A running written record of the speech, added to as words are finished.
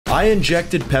I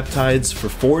injected peptides for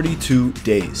 42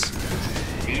 days.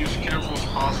 Be as careful as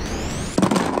possible.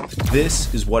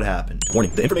 This is what happened.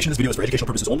 Warning, the information in this video is for educational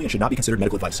purposes only and should not be considered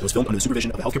medical advice. It was filmed under the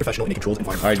supervision of a healthcare professional in a controlled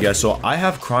environment. Alright guys, so I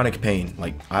have chronic pain.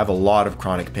 Like, I have a lot of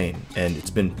chronic pain, and it's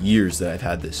been years that I've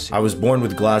had this. I was born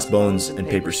with glass bones and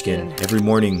paper skin. Every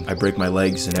morning, I break my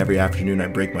legs, and every afternoon, I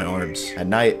break my arms. At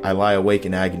night, I lie awake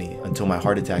in agony until my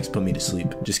heart attacks put me to sleep.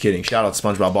 Just kidding. Shout out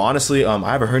SpongeBob. But honestly, I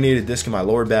have a herniated disc in my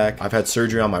lower back. I've had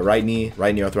surgery on my right knee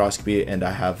arthroscopy, and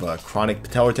I have chronic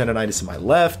patellar tendonitis in my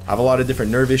left. I have a lot of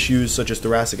different nerve issues, such as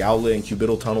thoracic outlet and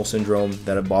cubital tunnel syndrome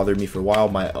that have bothered me for a while.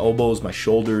 My elbows, my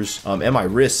shoulders, and my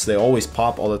wrists, they always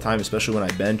pop all the time, especially when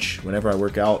I bench, whenever I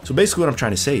work out. So basically what I'm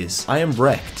trying to say is I am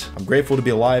wrecked. I'm grateful to be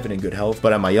alive and in good health,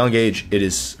 but at my young age, it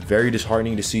is very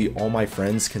disheartening to see all my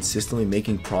friends consistently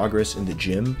making progress in the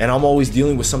gym, and I'm always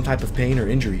dealing with some type of pain or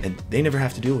injury, and they never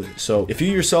have to deal with it. So if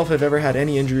you yourself have ever had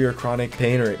any injury or chronic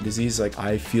pain or disease, like,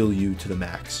 I feel you to the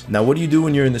max. Now, what do you do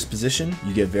when you're in this position?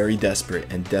 You get very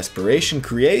desperate, and desperation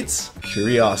creates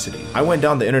curiosity. I went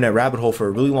down the internet rabbit hole for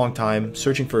a really long time,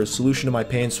 searching for a solution to my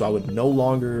pain so I would no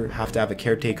longer have to have a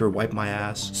caretaker wipe my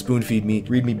ass, spoon feed me,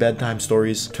 read me bedtime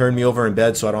stories, turn me over in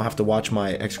bed so I don't have to watch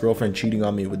my ex-girlfriend cheating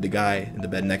on me with the guy in the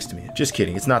bed next to me. Just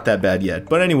kidding, it's not that bad yet.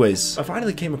 But anyways, I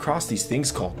finally came across these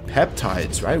things called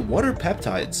peptides, right? What are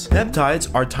peptides?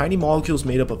 Peptides are tiny molecules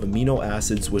made up of amino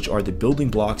acids, which are the building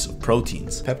blocks of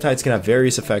proteins. Peptides can have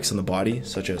various effects on the body,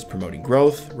 such as promoting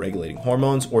growth, regulating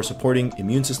hormones, or supporting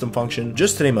immune system function,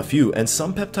 just to name a few. And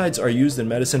some peptides are used in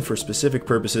medicine for specific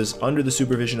purposes under the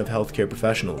supervision of healthcare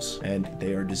professionals, and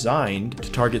they are designed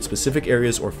to target specific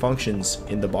areas or functions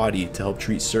in the body to help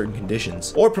treat certain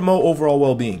conditions or promote overall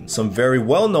well-being. Some very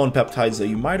well-known peptides that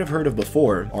you might have heard of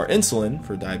before are insulin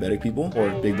for diabetic people or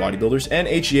big bodybuilders, and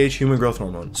HGH, human growth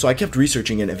hormone. So I kept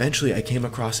researching, and eventually I came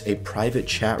across a private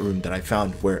chat room that I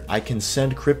found where I can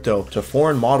send crypto to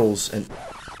foreign models and...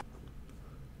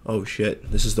 Oh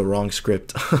shit, this is the wrong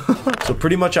script. So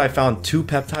pretty much I found two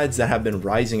peptides that have been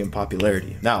rising in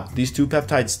popularity. Now, these two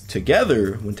peptides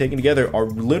together, when taken together, are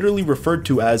literally referred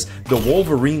to as the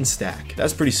Wolverine stack.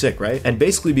 That's pretty sick, right? And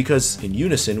basically because in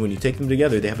unison, when you take them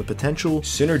together, they have a potential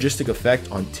synergistic effect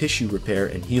on tissue repair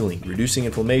and healing, reducing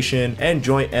inflammation and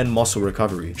joint and muscle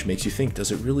recovery, which makes you think,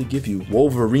 does it really give you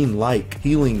Wolverine-like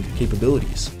healing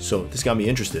capabilities? So this got me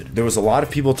interested. There was a lot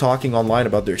of people talking online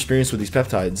about their experience with these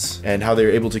peptides and how they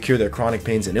were able to cure their chronic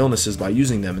pains and illnesses by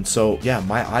using them. And so yeah,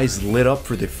 my eyes lit up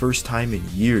for the first time in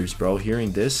years, bro.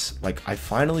 Hearing this, like, I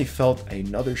finally felt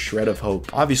another shred of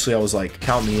hope. Obviously I was like,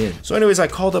 count me in. So anyways, I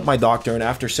called up my doctor, and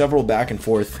after several back and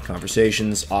forth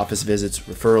conversations, office visits,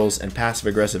 referrals, and passive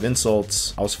aggressive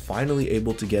insults, I was finally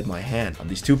able to get my hand on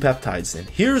these two peptides. And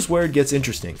here's where it gets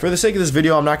interesting. For the sake of this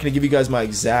video, I'm not going to give you guys my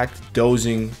exact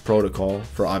dosing protocol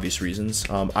for obvious reasons.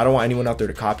 I don't want anyone out there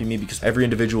to copy me because every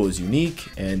individual is unique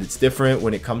and it's different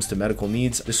when it comes to medical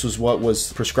needs. This was what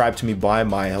was prescribed to me by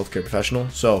my healthcare professional.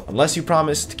 So unless you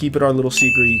promise to keep it our little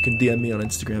secret, you can DM me on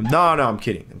Instagram. No, I'm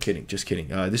kidding, just kidding.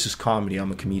 This is comedy,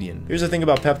 I'm a comedian. Here's the thing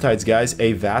about peptides, guys.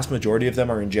 A vast majority of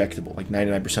them are injectable, like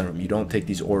 99% of them. You don't take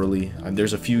these orally.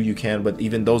 There's a few you can, but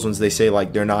even those ones, they say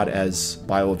like they're not as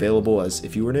bioavailable as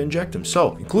if you were to inject them.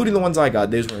 So including the ones I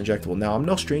got, these were injectable. Now, I'm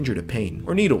no stranger to pain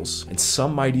or needles, and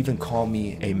some might even call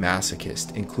me a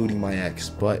masochist, including my ex,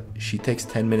 but she takes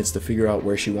 10 minutes to figure out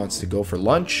where she wants to go for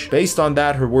lunch. Based on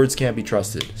that, her words can't be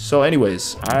trusted. So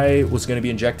anyways, I was going to be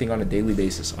injecting on a daily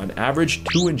basis, on average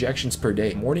 2 injections per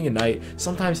day, morning and night,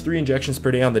 sometimes 3 injections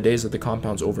per day on the days that the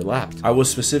compounds overlapped. I was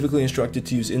specifically instructed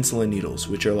to use insulin needles,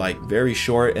 which are like very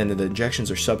short, and the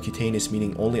injections are subcutaneous,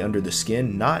 meaning only under the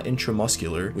skin, not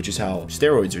intramuscular, which is how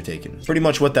steroids are taken. Pretty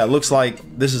much what that looks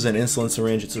like. This is an insulin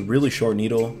syringe. It's a really short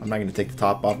needle. I'm not going to take the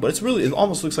top off, but it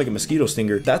almost looks like a mosquito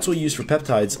stinger. That's what you use for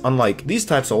peptides, unlike these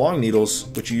types of long needles,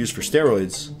 which you use for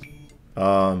steroids.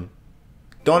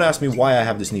 Don't ask me why I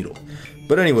have this needle.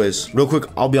 But anyways, real quick,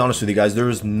 I'll be honest with you guys. There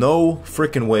is no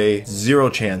freaking way, zero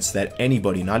chance that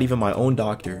anybody, not even my own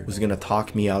doctor, was gonna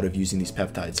talk me out of using these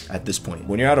peptides at this point.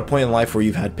 When you're at a point in life where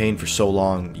you've had pain for so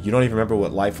long, you don't even remember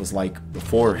what life was like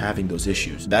before having those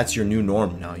issues. That's your new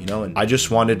norm now, you know? And I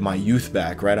just wanted my youth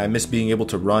back, right? I miss being able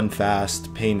to run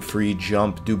fast, pain-free,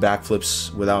 jump, do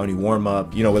backflips without any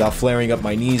warm-up, you know, without flaring up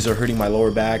my knees or hurting my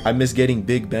lower back. I miss getting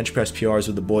big bench press PRs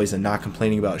with the boys and not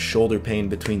complaining about shoulder pain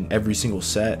between every single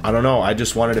set. I don't know, I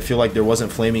just wanted to feel like there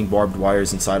wasn't flaming barbed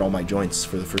wires inside all my joints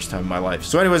for the first time in my life.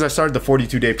 So anyways, I started the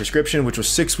 42-day prescription, which was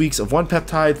 6 weeks of one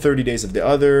peptide, 30 days of the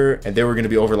other, and they were going to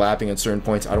be overlapping at certain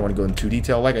points. I don't want to go into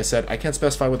detail. Like I said, I can't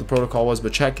specify what the protocol was,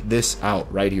 but check this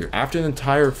out right here. After the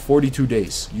entire 42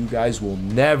 days, you guys will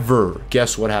never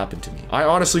guess what happened to me. I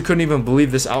honestly couldn't even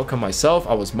believe this outcome myself.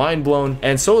 I was mind blown,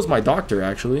 and so was my doctor,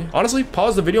 actually. Honestly,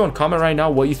 pause the video and comment right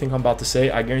now what you think I'm about to say.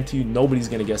 I guarantee you nobody's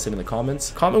gonna guess it in the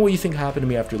comments. Comment what you think happened to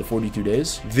me after the 42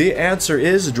 days. The answer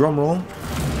is, drum roll,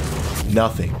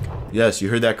 nothing. Yes, you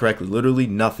heard that correctly. Literally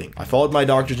nothing. I followed my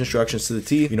doctor's instructions to the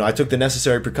T. You know, I took the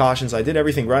necessary precautions. I did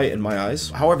everything right in my eyes.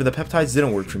 However, the peptides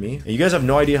didn't work for me. And you guys have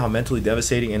no idea how mentally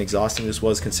devastating and exhausting this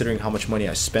was, considering how much money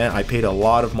I spent. I paid a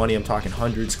lot of money. I'm talking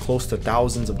hundreds, close to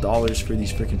thousands of dollars for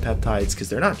these freaking peptides, because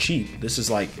they're not cheap. This is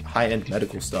like high-end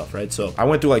medical stuff, right? So I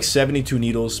went through like 72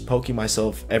 needles, poking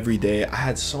myself every day. I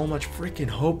had so much freaking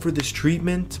hope for this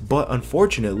treatment, but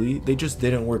unfortunately, they just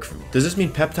didn't work for me. Does this mean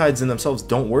peptides in themselves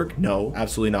don't work? No,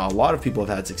 absolutely not. A lot of people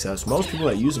have had success. Most people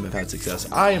that use them have had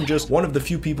success. I am just one of the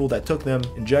few people that took them,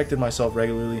 injected myself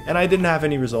regularly, and I didn't have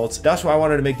any results. That's why I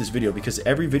wanted to make this video, because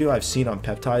every video I've seen on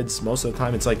peptides, most of the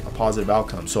time it's like a positive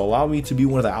outcome. So allow me to be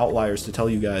one of the outliers to tell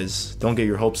you guys, don't get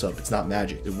your hopes up. It's not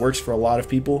magic. It works for a lot of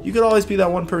people. You could always be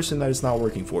that one person that it's not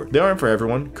working for. They aren't for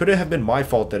everyone. Could it have been my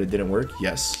fault that it didn't work?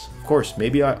 Yes. Of course,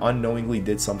 maybe I unknowingly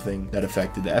did something that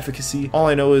affected the efficacy. All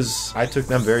I know is I took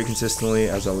them very consistently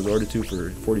as I was ordered to for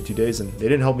 42 days, and they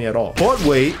didn't help me at all. But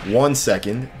wait 1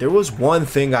 second, there was one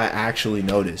thing I actually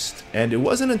noticed, and it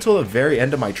wasn't until the very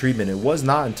end of my treatment. It was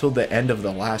not until the end of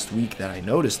the last week that I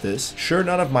noticed this. Sure,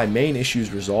 none of my main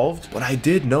issues resolved, but I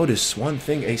did notice one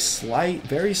thing, a slight,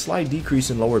 very slight decrease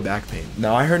in lower back pain.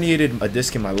 Now, I herniated a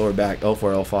disc in my lower back,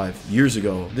 L4, L5, years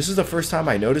ago. This is the first time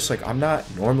I noticed, like, I'm not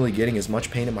normally getting as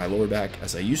much pain in my lower back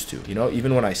as I used to. You know,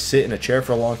 even when I sit in a chair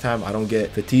for a long time, I don't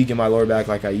get fatigue in my lower back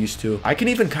like I used to. I can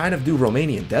even kind of do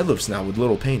Romanian deadlifts now with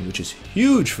little pain, which is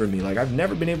huge for me. Like, I've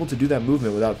never been able to do that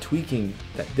movement without tweaking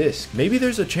that disc. Maybe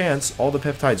there's a chance all the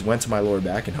peptides went to my lower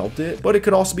back and helped it, but it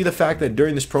could also be the fact that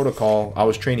during this protocol, I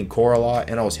was training core a lot,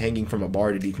 and I was hanging from a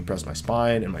bar to decompress my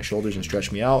spine and my shoulders and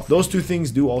stretch me out. Those two things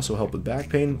do also help with back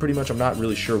pain. Pretty much, I'm not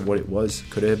really sure what it was.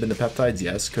 Could it have been the peptides?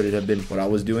 Yes. Could it have been what I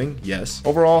was doing? Yes.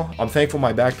 Overall, I'm thankful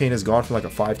my back pain has gone from like a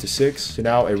 5 to 6 to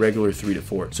now a regular 3 to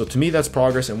 4. So to me, that's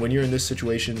progress. And when you're in this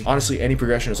situation, honestly, any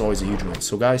progression is always a huge win.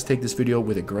 So guys, take this video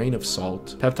with a grain of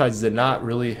salt. Peptides did not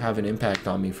really have an impact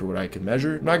on me for what I could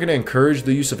measure. I'm not going to encourage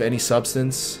the use of any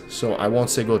substance, so I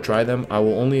won't say go try them. I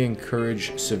will only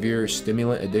encourage severe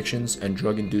stimulant addictions and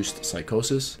drug-induced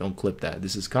psychosis. Don't clip that.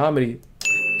 This is comedy.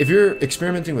 If you're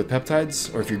experimenting with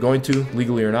peptides, or if you're going to,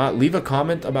 legally or not, leave a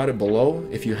comment about it below.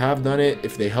 If you have done it,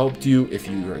 if they helped you, if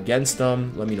you're against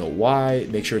them, let me know why.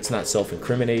 Make sure it's not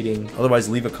self-incriminating. Otherwise,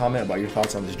 leave a comment about your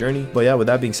thoughts on this journey. But yeah, with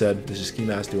that being said, this is Ski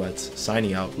Mask Duets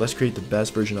signing out. Let's create the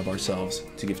best version of ourselves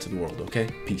to give to the world, okay?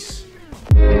 Peace.